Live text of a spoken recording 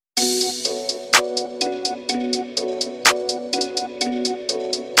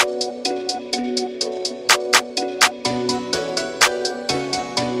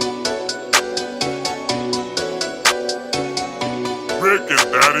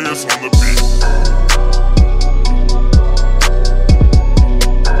ass on the beat.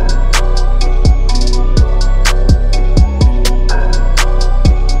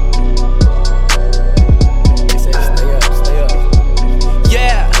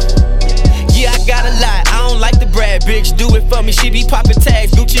 Bitch, do it for me, she be poppin'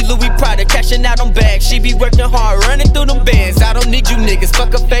 tags, Gucci, Louis, Prada, cashing out on bags. She be working hard, running through them bands. I don't need you niggas,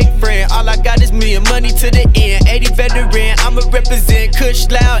 fuck a fake friend. All I got is me and money to the end. 80 veteran, I'ma represent. Kush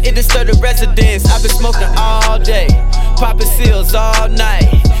loud in the studded residence. I've been smoking all day, poppin' seals all night,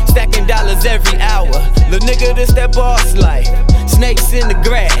 stacking dollars every hour. Lil' nigga, this that boss life. Snakes in the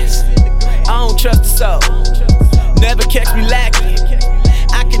grass, I don't trust a soul. Never catch me lacking,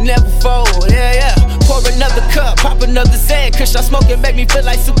 I can never fold, yeah. Pour another cup, pop another Zan. Kush I smoke and make me feel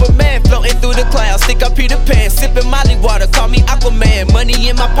like Superman. Floating through the clouds, stick up Peter Pan. Sipping Molly water, call me Aquaman. Money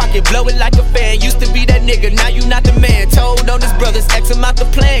in my pocket, blow it like a fan. Used to be that nigga, now you not the man. Told on his brothers, X him out the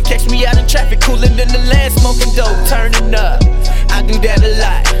plan. Catch me out in traffic, coolin' in the land. Smoking dope, turning up, I do that a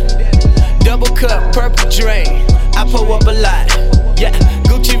lot. Double cup, purple drain, I pull up a lot. Yeah,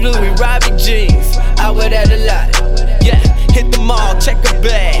 Gucci, Louis, Robbie jeans, I wear that a lot. Yeah, hit the mall, check a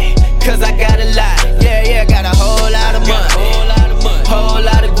bag, cause I got a lot. Yeah, got a whole lot of money, whole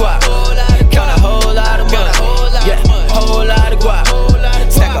lot of guap, count a whole lot of money. Yeah, whole lot of guap,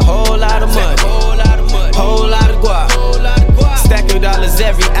 stack a whole lot of money, whole lot of guap, stack of dollars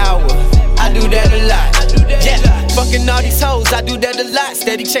every hour. I do that a lot. Yeah, fucking all these hoes, I do that a lot.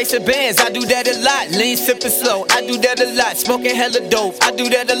 Steady chasing bands, I do that a lot. Lean sipping slow, I do that a lot. Smoking hella dope, I do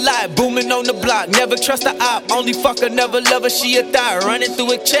that a lot. Booming on the block, never trust a op. Only fuck her, never love her, she a thot. Running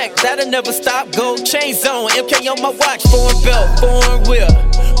through a check, that'll never stop. Gold chains on, MK on my watch. Foreign belt, foreign wheel,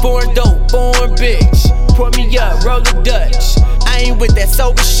 foreign dope, foreign bitch. Pour me up, roll the Dutch. I ain't with that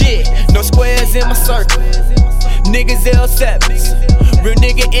sober shit, no squares in my circle. Niggas L7s, real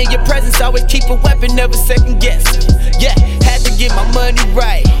nigga in your presence, always keep a weapon, never second guess. Yeah, had to get my money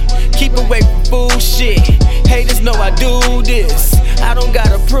right, keep away from fool shit. Haters know I do this, I don't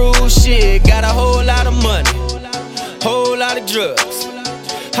gotta prove shit. Got a whole lot of money, whole lot of drugs.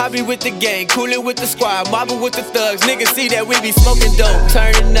 I be with the gang, coolin' with the squad, mobbing with the thugs. Niggas see that we be smoking dope,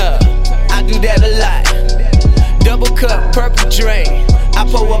 turning up, I do that a lot. Double cup, purple drain, I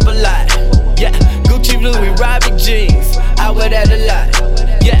pull up a lot. Yeah, Gucci, Louis, Robbie jeans, I wear that a lot.